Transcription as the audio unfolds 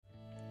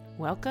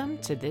Welcome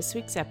to this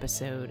week's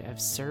episode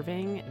of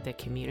Serving the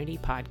Community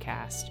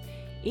podcast.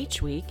 Each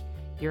week,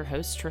 your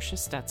host, Trisha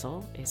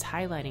Stetzel, is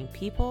highlighting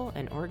people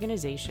and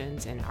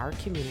organizations in our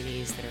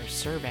communities that are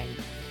serving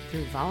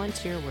through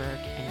volunteer work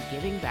and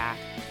giving back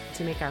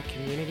to make our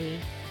community,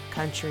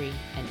 country,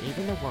 and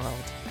even the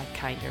world a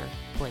kinder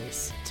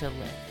place to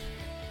live.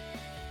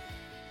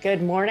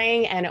 Good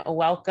morning and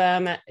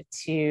welcome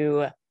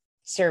to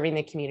Serving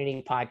the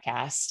Community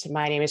podcast.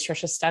 My name is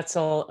Trisha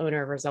Stetzel,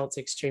 owner of Results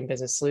Extreme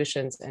Business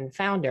Solutions and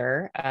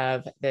founder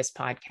of this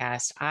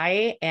podcast.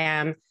 I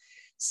am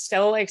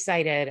so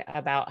excited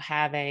about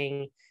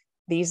having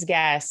these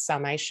guests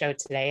on my show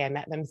today. I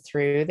met them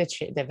through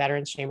the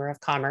Veterans Chamber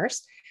of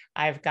Commerce.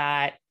 I've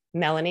got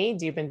Melanie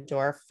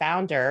Dubendorff,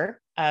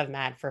 founder of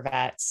Mad for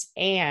Vets,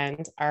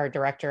 and our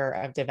Director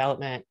of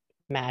Development,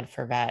 Mad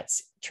for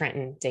Vets,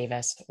 Trenton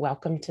Davis.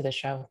 Welcome to the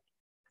show.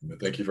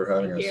 Thank you for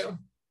having us. You.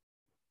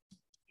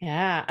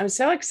 Yeah, I'm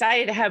so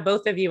excited to have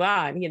both of you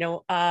on.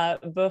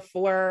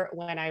 Before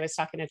when I was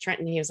talking to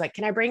Trenton, he was like,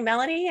 "Can I bring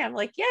Melanie?" I'm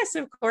like, "Yes,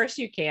 of course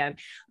you can."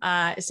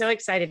 So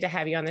excited to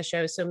have you on the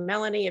show. So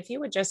Melanie, if you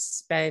would just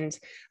spend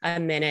a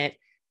minute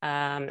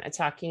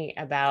talking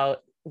about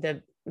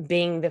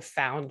being the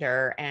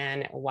founder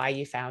and why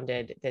you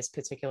founded this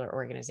particular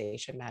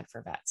organization, Mad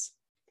for Vets.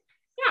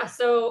 Yeah,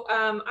 so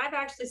I've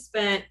actually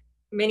spent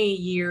many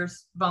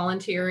years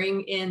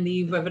volunteering in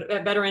the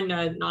veteran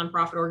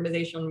nonprofit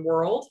organization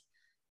world.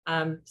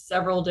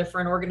 Several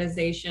different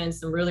organizations,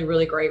 some really,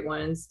 really great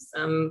ones,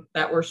 some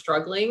that were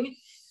struggling.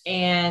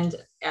 And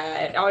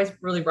it always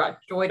really brought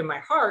joy to my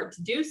heart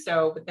to do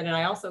so. But then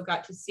I also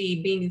got to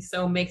see, being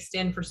so mixed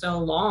in for so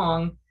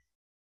long,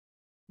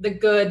 the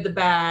good, the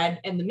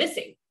bad, and the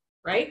missing,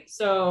 right?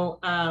 So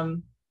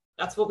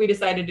that's what we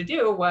decided to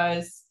do,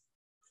 was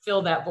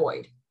fill that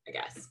void, I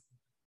guess.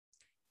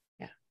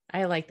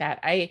 I like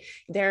that.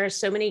 There are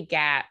so many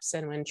gaps.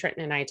 And when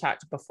Trenton and I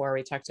talked before,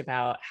 we talked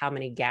about how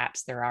many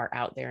gaps there are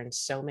out there in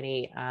so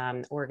many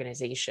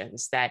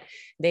organizations that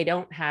they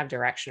don't have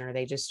direction, or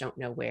they just don't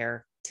know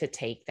where to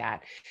take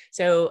that.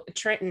 So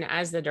Trenton,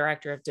 as the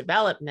Director of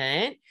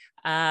Development,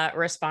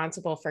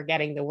 responsible for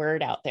getting the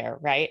word out there,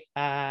 right?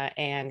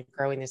 And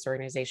growing this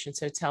organization.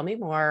 So tell me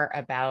more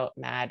about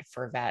Mad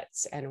for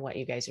Vets and what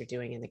you guys are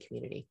doing in the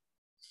community.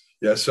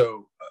 Yeah,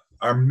 so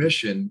our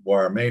mission,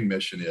 or our main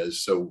mission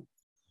is,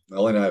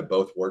 Melanie and I have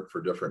both worked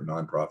for different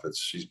nonprofits.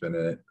 She's been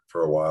in it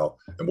for a while.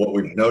 And what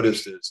we've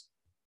noticed is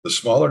the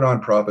smaller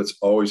nonprofits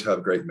always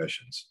have great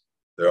missions.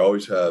 They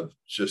always have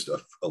just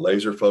a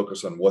laser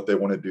focus on what they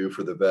want to do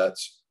for the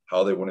vets,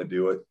 how they want to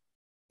do it.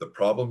 The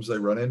problems they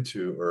run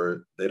into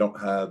are they don't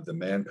have the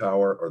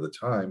manpower or the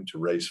time to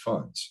raise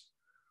funds.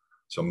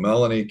 So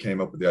Melanie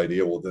came up with the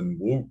idea, well, then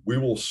we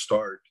will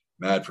start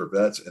Mad for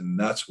Vets, and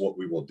that's what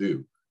we will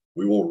do.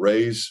 We will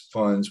raise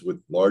funds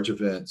with large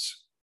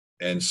events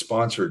and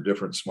sponsor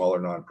different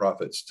smaller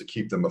nonprofits to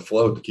keep them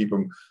afloat, to keep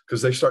them,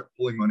 because they start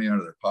pulling money out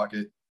of their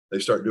pocket. They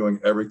start doing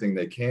everything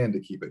they can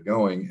to keep it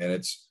going. And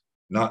it's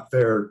not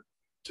fair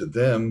to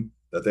them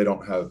that they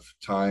don't have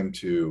time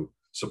to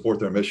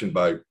support their mission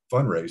by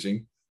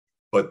fundraising,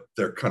 but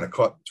they're kind of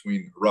caught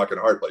between a rock and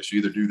a hard place. You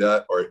either do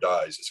that or it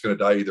dies. It's going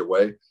to die either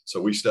way. So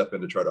we step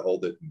in to try to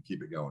hold it and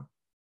keep it going.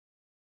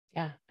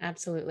 Yeah,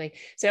 absolutely.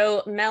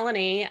 So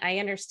Melanie, I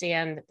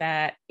understand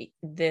that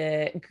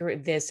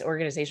this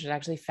organization is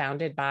actually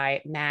founded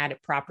by Mad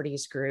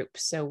Properties Group.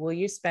 So will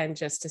you spend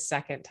just a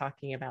second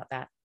talking about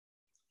that?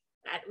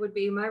 That would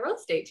be my real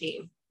estate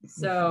team.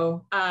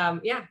 So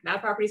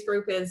Mad Properties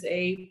Group that's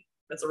a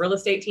real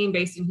estate team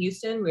based in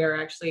Houston.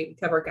 We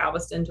cover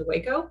Galveston to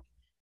Waco,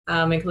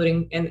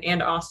 including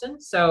and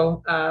Austin.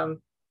 So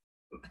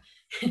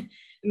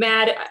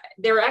Mad,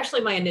 they were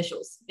actually my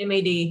initials,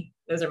 MAD.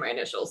 Those are my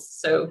initials.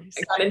 So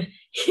everybody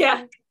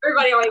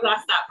always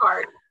asks that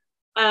part.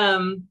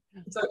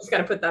 So I just got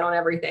to put that on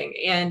everything.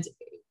 And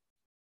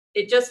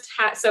it just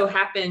so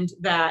happened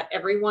that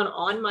everyone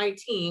on my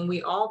team,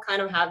 we all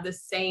kind of have the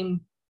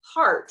same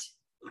heart.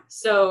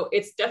 So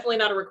it's definitely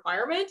not a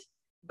requirement,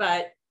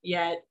 but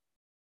yet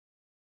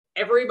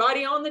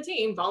everybody on the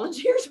team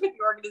volunteers with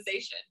the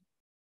organization.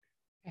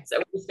 So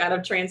we just got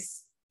to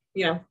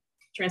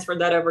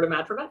transferred that over to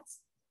Mad for Vets.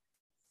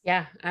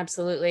 Yeah,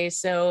 absolutely.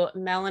 So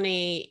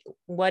Melanie,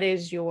 what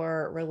is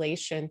your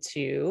relation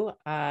to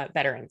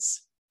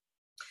veterans?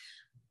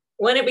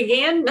 When it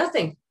began,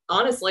 nothing,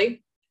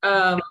 honestly.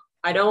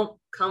 I don't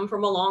come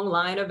from a long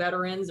line of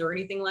veterans or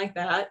anything like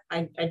that.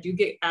 I do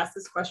get asked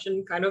this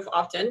question kind of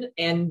often.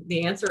 And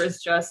the answer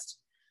is just,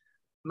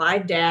 my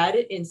dad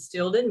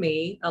instilled in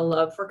me a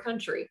love for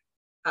country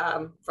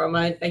from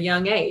a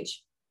young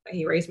age.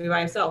 He raised me by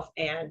himself,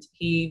 and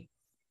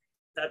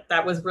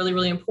that was really,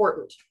 really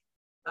important.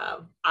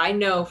 I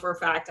know for a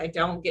fact I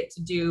don't get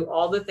to do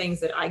all the things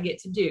that I get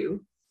to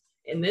do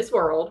in this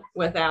world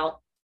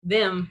without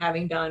them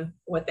having done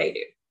what they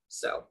do.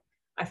 So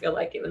I feel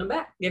like giving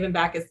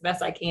back is the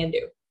best I can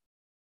do.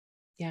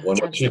 Yeah, Well,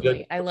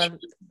 absolutely.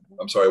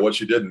 what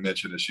she didn't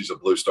mention is she's a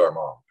Blue Star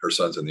mom. Her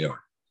son's in the Army.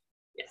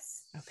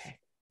 Yes. Okay.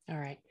 All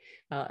right.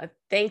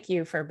 Thank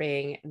you for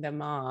being the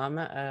mom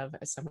of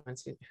someone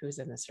who's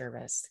in the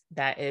service.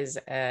 That is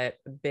a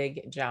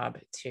big job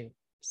too.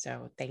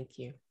 So thank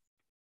you.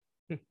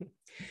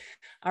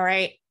 All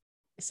right.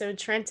 So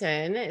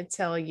Trenton,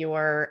 tell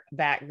your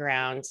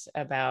background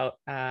about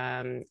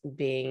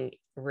being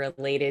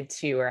related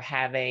to or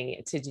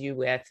having to do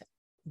with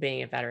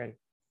being a veteran.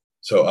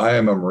 So I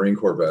am a Marine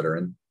Corps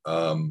veteran.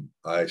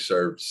 I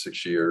served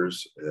 6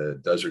 years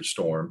at Desert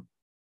Storm.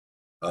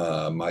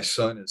 My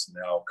son is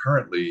now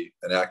currently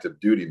an active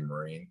duty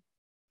Marine.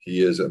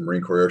 He is at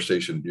Marine Corps Air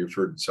Station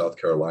Beaufort, South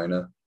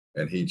Carolina,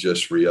 and he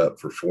just re-upped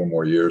for 4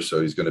 more years.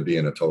 So he's going to be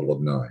in a total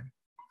of 9.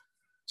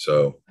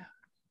 So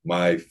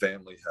my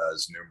family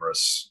has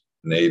numerous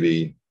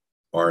Navy,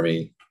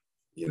 Army.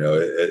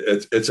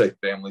 It's a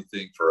family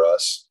thing for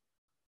us.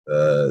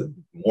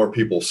 More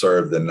people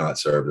serve than not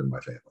served in my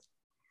family.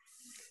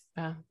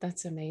 Wow,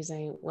 that's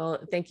amazing. Well,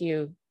 thank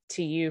you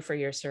to you for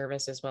your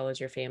service as well as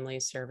your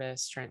family's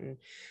service, Trenton.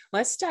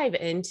 Let's dive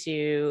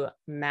into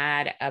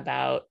Mad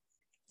about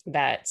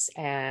vets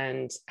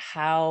and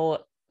how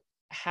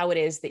it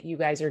is that you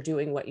guys are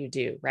doing what you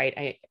do,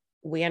 right?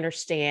 We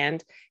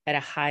understand at a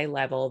high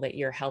level that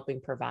you're helping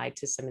provide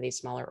to some of these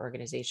smaller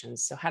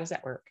organizations. So how does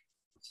that work?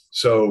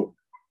 So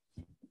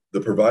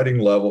the providing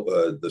level,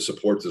 the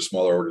support to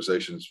smaller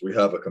organizations, we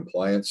have a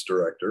compliance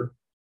director,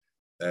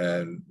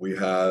 and we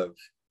have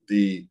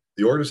the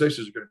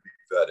organizations are going to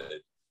be vetted,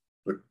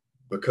 but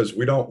because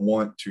we don't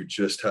want to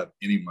just have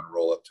anyone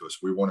roll up to us.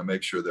 We want to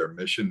make sure they're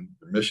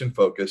mission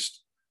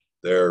focused,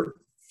 they're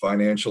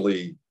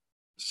financially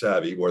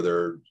savvy, where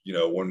they're,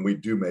 when we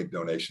do make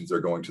donations, they're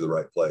going to the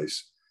right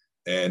place,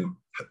 and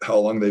how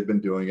long they've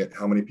been doing it,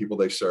 how many people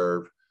they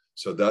serve.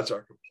 So that's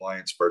our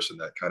compliance person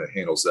that kind of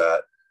handles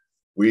that.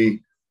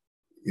 We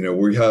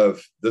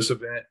have this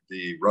event,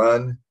 the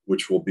run,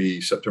 which will be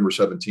September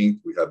 17th.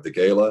 We have the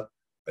gala.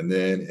 And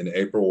then in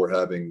April, we're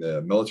having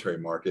the military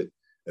market.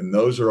 And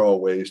those are all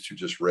ways to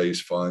just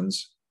raise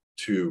funds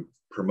to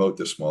promote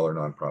the smaller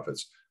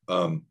nonprofits.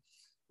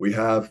 We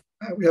have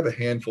a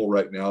handful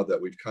right now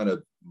that we've kind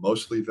of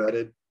mostly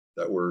vetted,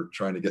 that we're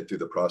trying to get through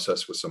the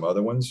process with some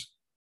other ones.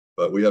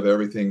 But we have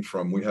everything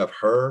from, we have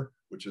HER,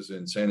 which is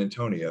in San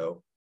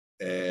Antonio.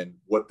 And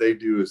what they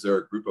do is they're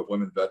a group of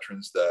women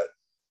veterans that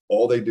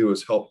all they do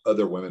is help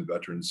other women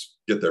veterans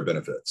get their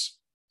benefits.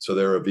 So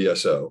they're a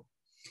VSO.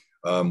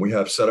 We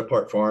have Set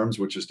Apart Farms,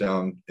 which is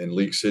down in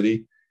League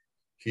City.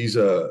 He's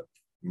a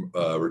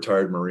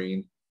retired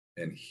Marine,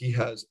 and he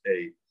has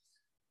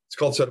it's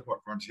called Set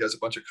Apart Farms. He has a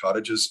bunch of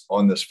cottages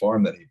on this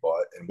farm that he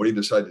bought. And what he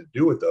decided to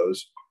do with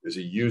those is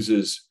he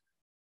uses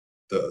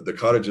the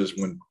cottages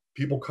when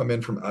people come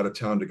in from out of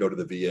town to go to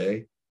the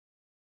VA.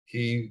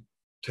 He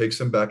takes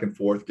them back and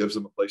forth, gives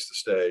them a place to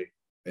stay,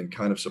 and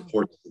kind of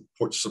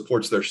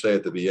supports their stay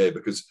at the VA,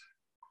 because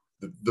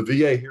the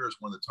VA here is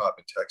one of the top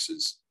in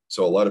Texas.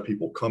 So a lot of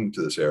people come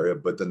to this area,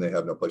 but then they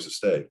have no place to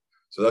stay.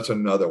 So that's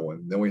another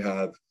one. Then we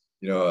have,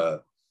 a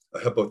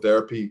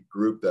hippotherapy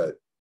group that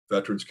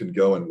veterans can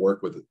go and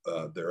work with.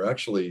 They're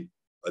actually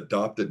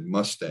adopted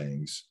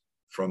Mustangs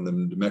from the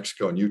New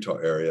Mexico and Utah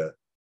area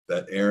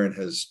that Aaron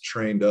has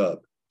trained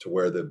up to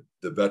where the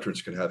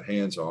veterans can have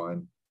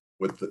hands-on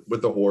with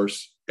the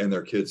horse and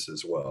their kids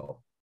as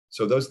well.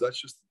 So that's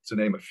just to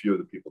name a few of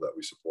the people that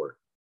we support.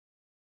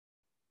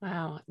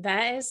 Wow,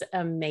 that is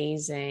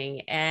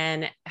amazing.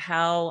 And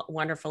how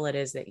wonderful it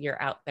is that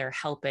you're out there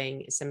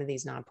helping some of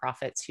these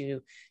nonprofits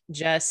who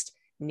just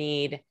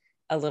need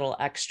a little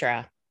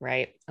extra,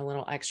 right? A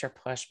little extra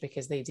push,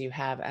 because they do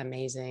have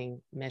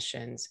amazing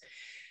missions.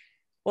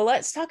 Well,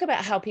 let's talk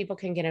about how people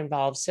can get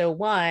involved. So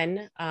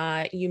one,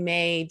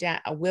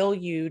 will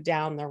you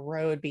down the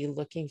road be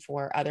looking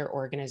for other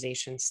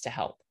organizations to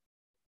help?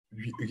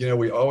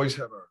 We always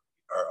have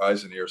our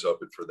eyes and ears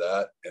open for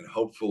that. And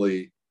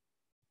hopefully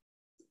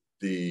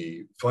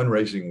the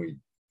fundraising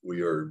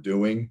we are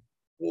doing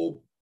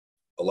will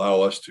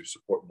allow us to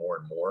support more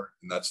and more.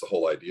 And that's the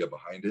whole idea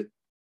behind it.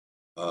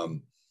 Our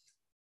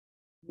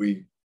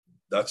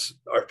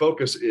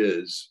focus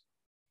is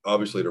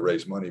obviously to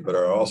raise money, but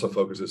our also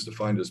focus is to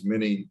find as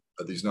many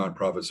of these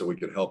nonprofits that we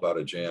can help out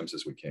of jams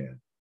as we can.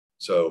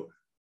 So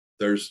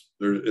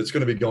it's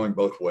going to be going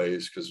both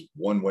ways, because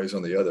one weighs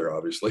on the other,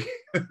 obviously.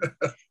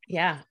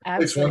 Yeah,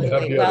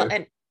 absolutely. Well,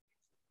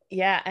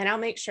 and I'll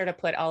make sure to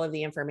put all of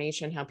the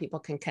information, how people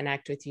can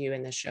connect with you,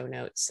 in the show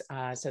notes,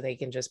 so they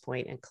can just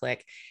point and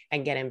click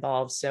and get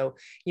involved. So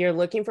you're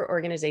looking for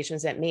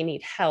organizations that may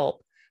need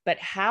help, but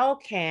how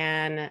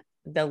can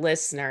the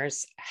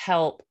listeners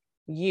help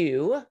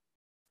you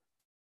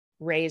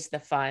raise the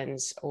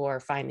funds or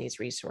find these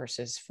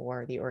resources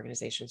for the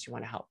organizations you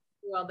want to help?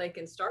 Well, they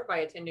can start by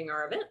attending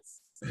our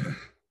events,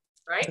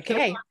 right?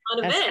 Okay.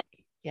 On event.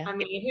 Yeah. I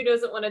mean, who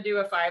doesn't want to do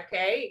a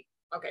 5K?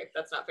 Okay,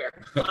 that's not fair.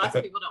 Lots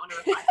of people don't want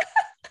to do a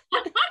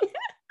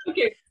 5K.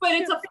 Okay, but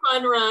it's a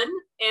fun run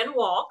and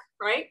walk,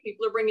 right?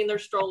 People are bringing their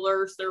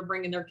strollers, they're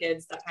bringing their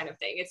kids, that kind of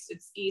thing. It's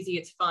easy,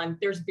 it's fun.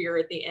 There's beer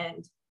at the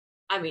end.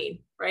 I mean,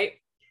 right?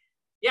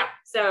 Yeah,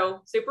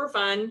 so super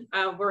fun.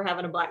 We're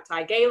having a black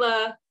tie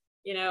gala.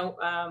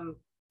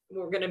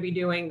 we're going to be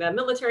doing the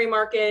military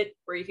market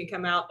where you can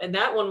come out, and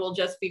that one will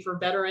just be for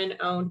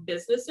veteran-owned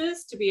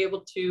businesses to be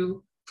able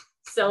to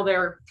sell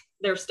their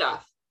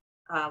stuff.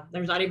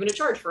 There's not even a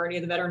charge for any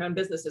of the veteran-owned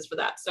businesses for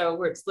that. So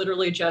where it's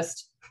literally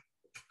just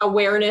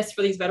awareness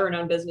for these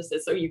veteran-owned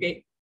businesses. So you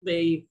get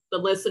the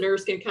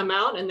listeners can come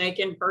out and they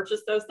can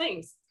purchase those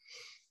things.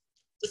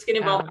 Just get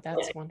involved. Oh,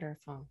 that's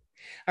wonderful.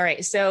 All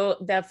right. So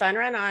the fun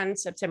run on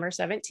September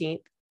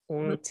 17th.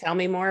 Tell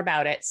me more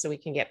about it so we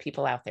can get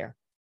people out there.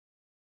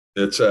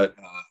 It's at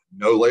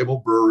No Label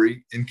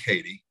Brewery in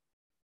Katy.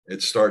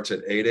 It starts at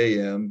 8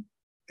 a.m.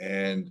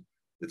 and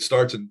it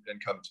starts and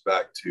comes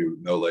back to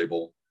No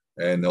Label.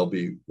 And there'll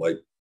be like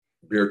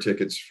beer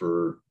tickets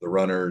for the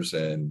runners,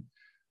 and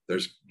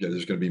there's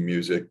going to be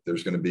music.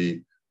 There's going to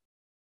be,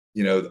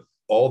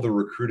 all the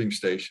recruiting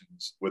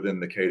stations within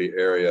the Katy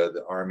area,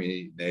 the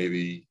Army,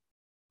 Navy,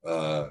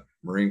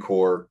 Marine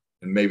Corps,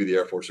 and maybe the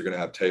Air Force are going to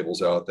have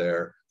tables out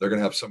there. They're going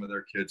to have some of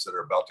their kids that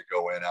are about to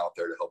go in out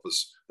there to help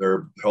us.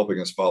 They're helping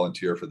us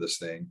volunteer for this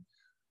thing.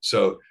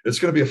 So it's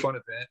going to be a fun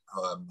event.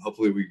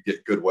 Hopefully we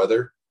get good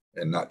weather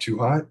and not too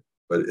hot,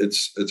 but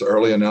it's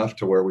early enough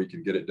to where we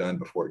can get it done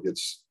before it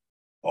gets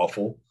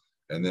awful.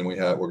 And then we're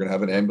going to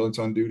have an ambulance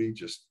on duty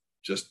just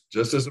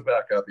as a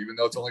backup, even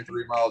though it's only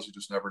 3 miles, you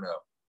just never know.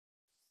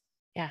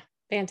 Yeah.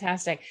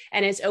 Fantastic.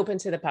 And it's open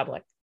to the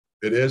public.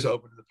 It is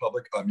open to the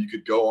public. You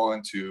could go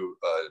on to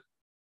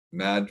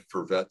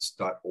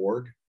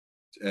madforvets.org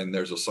and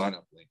there's a sign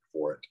up link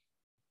for it.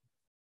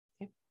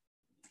 Okay.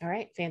 All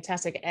right.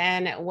 Fantastic.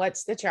 And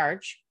what's the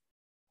charge?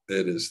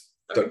 It is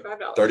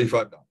 $35.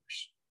 $35.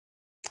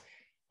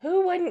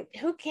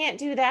 Who can't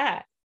do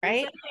that?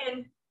 Right.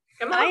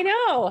 Come on. I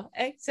know.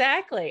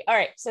 Exactly. All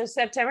right. So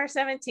September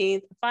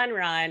 17th, fun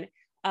run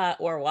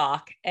or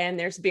walk, and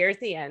there's beer at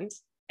the end.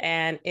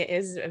 And it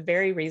is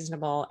very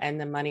reasonable, and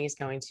the money is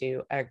going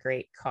to a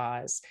great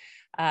cause.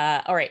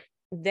 All right.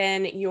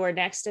 Then your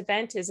next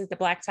event, is it the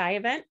black tie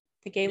event,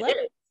 the gala?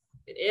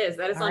 It is.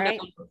 That is on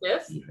November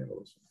 5th.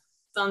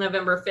 It's on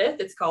November 5th.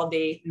 It's called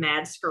the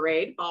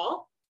Masquerade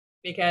Ball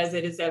because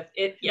it is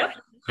yep.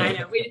 I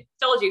know. We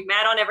told you,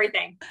 mad on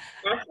everything.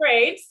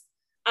 Masquerades.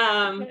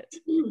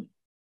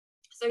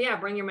 So yeah,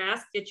 bring your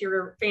mask, get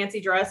your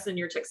fancy dress and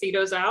your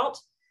tuxedos out.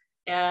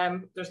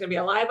 There's going to be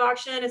a live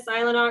auction, a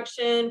silent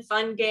auction,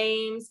 fun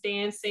games,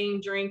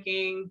 dancing,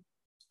 drinking,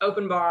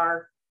 open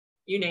bar,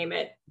 you name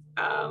it.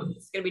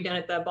 It's going to be done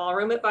at the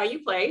ballroom at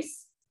Bayou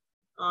Place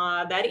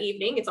that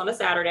evening. It's on a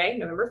Saturday,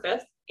 November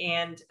 5th,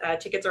 and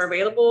tickets are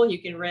available.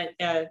 You can rent.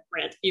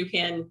 You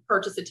can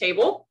purchase a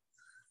table.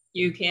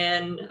 You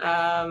can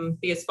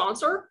be a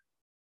sponsor,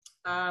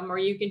 or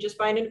you can just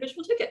buy an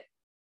individual ticket.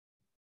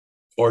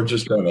 Or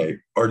just donate.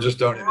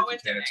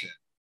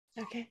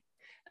 Okay.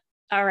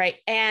 All right.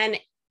 And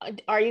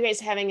are you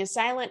guys having a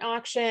silent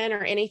auction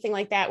or anything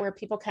like that where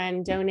people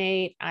can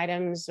donate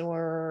items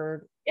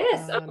or?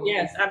 Yes.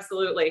 Yes,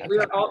 absolutely. Okay. We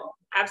are all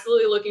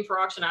absolutely looking for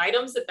auction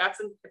items. If that's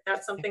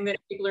something that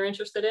people are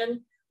interested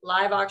in,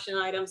 live auction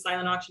items,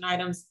 silent auction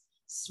items,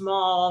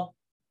 small,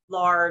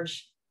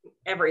 large,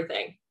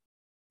 everything.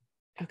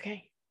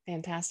 Okay.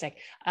 Fantastic.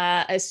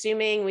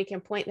 Assuming we can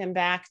point them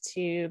back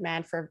to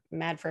Mad for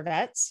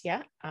Vets,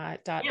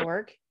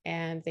 .org,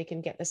 and they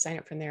can get the sign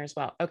up from there as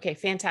well. Okay,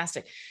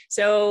 fantastic.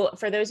 So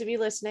for those of you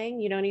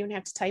listening, you don't even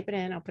have to type it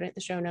in. I'll put it in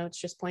the show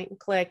notes, just point and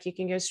click. You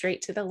can go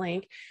straight to the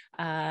link.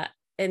 And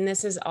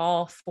this is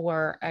all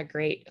for a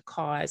great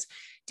cause.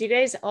 Do you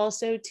guys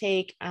also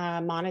take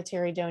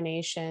monetary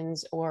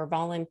donations or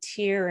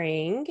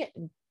volunteering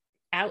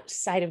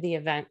outside of the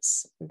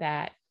events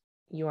that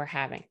you're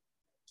having?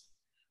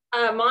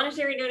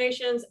 Monetary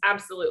donations,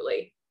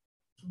 absolutely.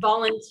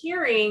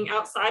 Volunteering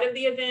outside of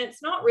the events,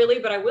 not really,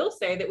 but I will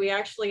say that we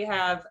actually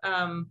have,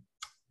 I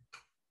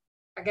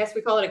guess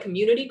we call it a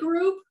community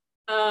group.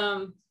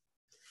 The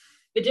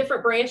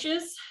different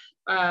branches,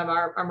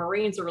 our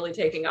Marines are really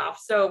taking off.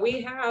 So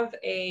we have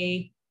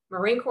a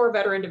Marine Corps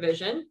Veteran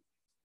Division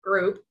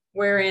group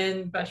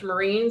wherein a bunch of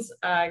Marines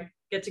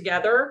get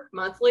together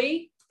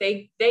monthly.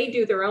 They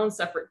do their own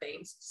separate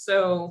things.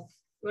 So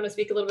you want to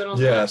speak a little bit on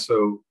that? Yeah,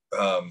 so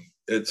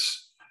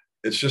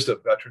it's just a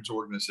veterans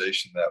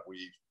organization that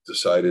we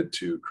decided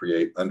to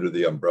create under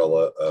the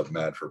umbrella of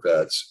Mad for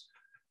Vets.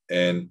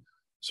 And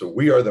so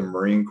we are the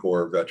Marine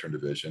Corps Veteran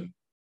Division,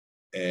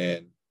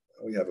 and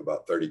we have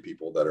about 30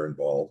 people that are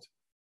involved.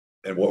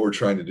 And what we're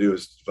trying to do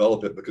is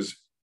develop it, because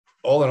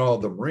all in all,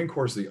 the Marine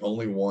Corps is the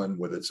only one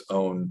with its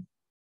own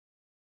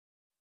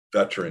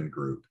veteran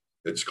group.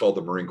 It's called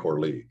the Marine Corps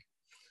League.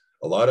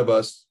 A lot of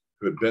us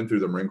who had been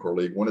through the Marine Corps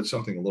League wanted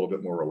something a little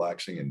bit more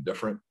relaxing and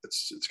different.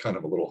 It's kind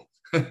of a little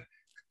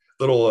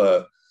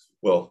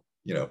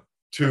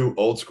too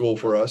old school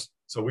for us.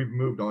 So we've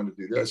moved on to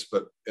do this,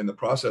 but in the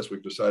process,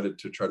 we've decided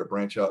to try to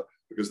branch out,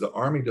 because the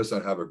Army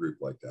doesn't have a group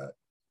like that.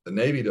 The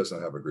Navy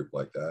doesn't have a group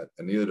like that,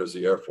 and neither does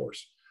the Air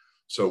Force.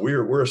 So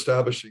we're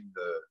establishing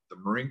the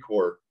Marine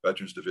Corps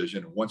Veterans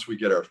Division. Once we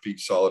get our feet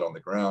solid on the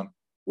ground,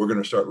 we're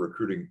going to start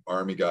recruiting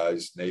Army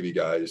guys, Navy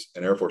guys,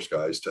 and Air Force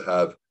guys to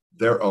have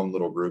their own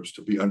little groups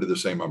to be under the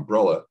same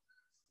umbrella.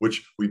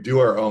 which we do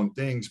our own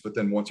things, but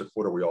then once a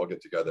quarter, we all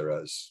get together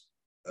as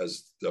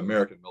the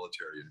American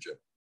military in general.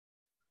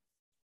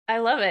 I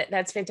love it.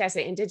 That's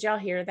fantastic. And did y'all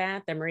hear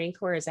that? The Marine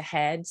Corps is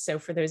ahead. So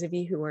for those of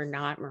you who are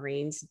not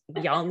Marines,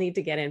 y'all need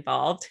to get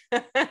involved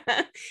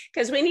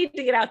because we need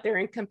to get out there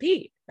and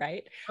compete,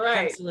 right?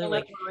 Right. Absolutely. And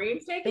let the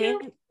Marines take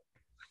you.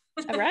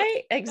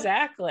 Right.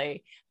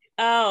 Exactly.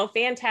 Oh,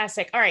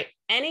 fantastic. All right.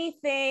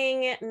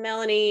 Anything,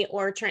 Melanie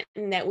or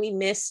Trenton, that we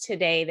missed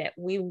today that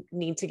we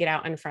need to get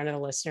out in front of the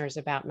listeners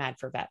about Mad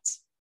for Vets?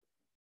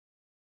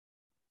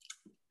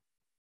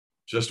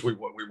 Just we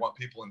want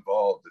people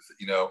involved.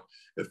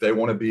 If they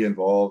want to be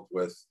involved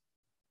with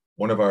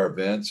one of our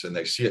events and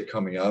they see it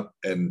coming up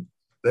and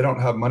they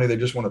don't have money, they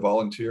just want to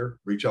volunteer,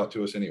 reach out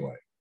to us anyway.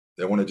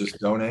 They want to just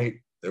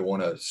donate. They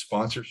want to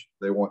sponsor.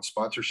 They want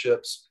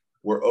sponsorships.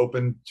 We're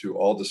open to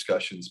all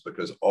discussions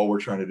because all we're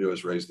trying to do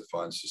is raise the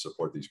funds to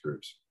support these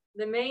groups.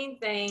 The main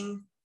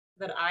thing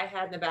that I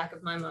had in the back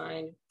of my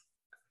mind,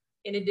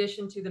 in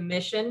addition to the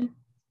mission,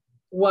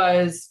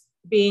 was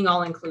being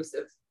all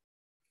inclusive.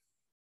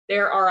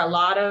 There are a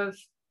lot of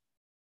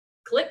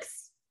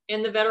cliques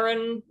in the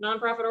veteran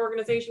nonprofit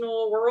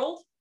organizational world,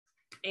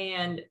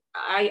 and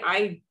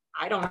I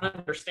don't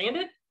understand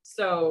it,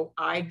 so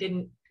I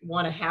didn't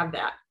want to have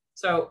that.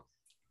 So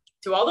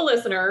to all the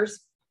listeners,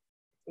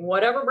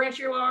 whatever branch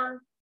you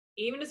are,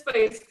 even the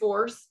Space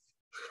Force,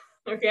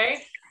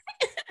 okay,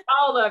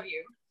 all of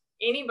you,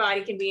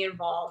 anybody can be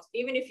involved,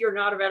 even if you're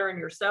not a veteran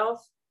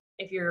yourself,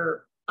 if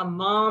you're a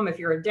mom, if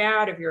you're a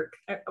dad, if you're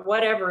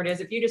whatever it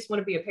is, if you just want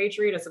to be a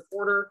patriot, a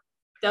supporter,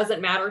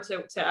 doesn't matter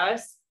to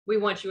us. We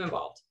want you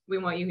involved. We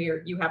want you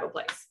here. You have a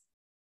place.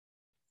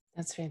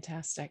 That's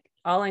fantastic.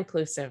 All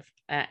inclusive.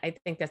 I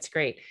think that's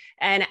great.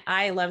 And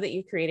I love that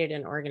you created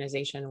an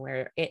organization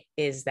where it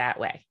is that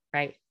way,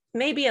 right?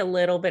 Maybe a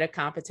little bit of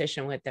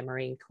competition with the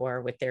Marine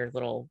Corps with their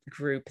little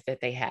group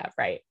that they have,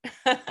 right?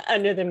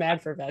 Under the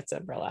Mad for Vets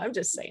umbrella. I'm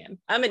just saying,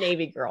 I'm a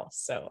Navy girl,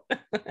 so.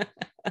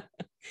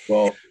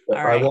 Well,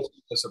 right. I will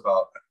say this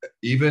about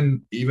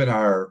even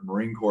our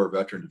Marine Corps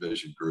Veteran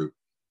Division group.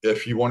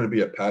 If you want to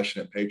be a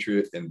passionate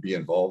patriot and be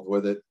involved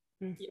with it,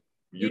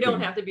 you don't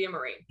have to be a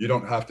Marine. You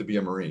don't have to be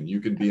a Marine. You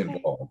can be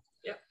involved.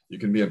 Yep. You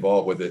can be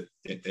involved with it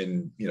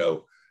in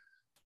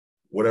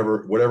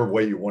whatever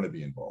way you want to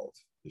be involved.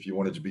 If you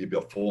wanted to be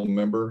a full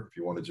member, if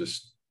you want to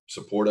just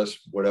support us,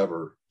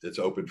 whatever, it's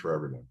open for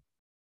everyone.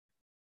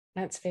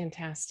 That's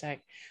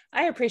fantastic.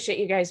 I appreciate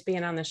you guys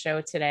being on the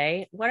show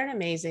today. What an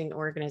amazing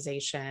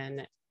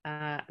organization.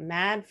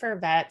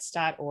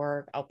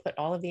 madforvets.org. I'll put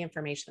all of the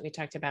information that we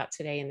talked about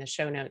today in the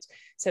show notes.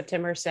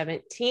 September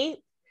 17th,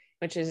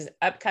 which is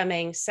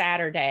upcoming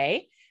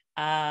Saturday,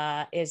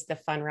 is the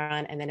fun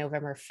run. And then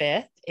November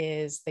 5th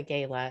is the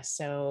gala.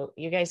 So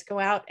you guys go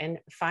out and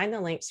find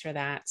the links for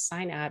that,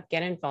 sign up,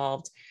 get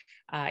involved,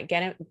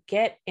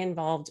 get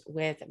involved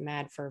with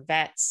Mad for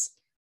Vets,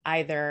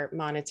 either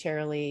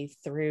monetarily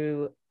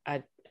through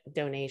a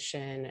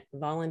donation,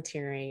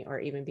 volunteering, or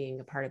even being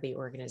a part of the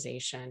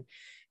organization.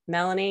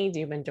 Melanie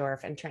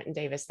Dubendorff and Trenton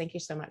Davis, thank you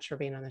so much for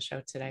being on the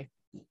show today.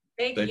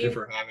 Thank you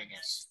for having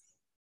us.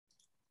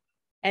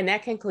 And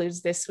that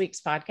concludes this week's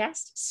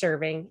podcast,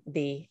 Serving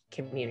the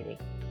Community.